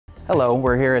Hello,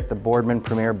 we're here at the Boardman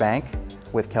Premier Bank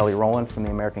with Kelly Rowland from the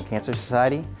American Cancer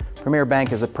Society. Premier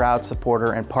Bank is a proud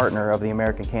supporter and partner of the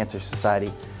American Cancer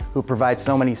Society, who provides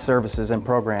so many services and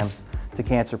programs to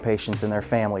cancer patients and their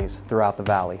families throughout the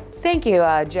Valley. Thank you,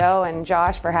 Joe and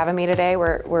Josh, for having me today.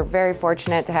 We're very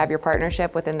fortunate to have your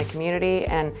partnership within the community.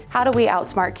 And how do we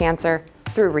outsmart cancer?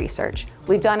 Through research.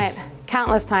 We've done it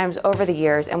countless times over the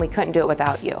years, and we couldn't do it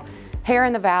without you. Here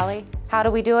in the Valley, how do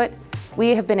we do it?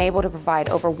 We have been able to provide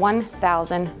over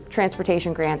 1,000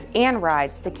 transportation grants and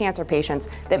rides to cancer patients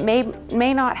that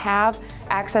may not have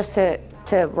access to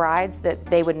rides that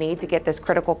they would need to get this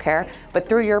critical care, but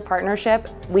through your partnership,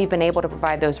 we've been able to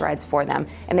provide those rides for them,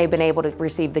 and they've been able to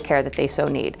receive the care that they so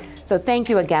need. So thank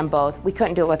you again, both. We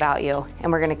couldn't do it without you,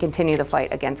 and we're going to continue the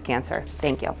fight against cancer.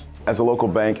 Thank you. As a local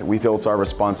bank, we feel it's our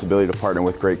responsibility to partner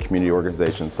with great community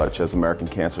organizations such as American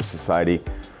Cancer Society,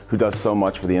 who does so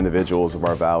much for the individuals of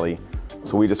our Valley.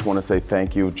 So we just want to say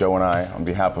thank you, Joe and I, on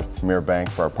behalf of Premier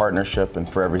Bank, for our partnership and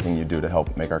for everything you do to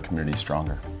help make our community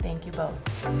stronger. Thank you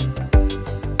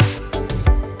both.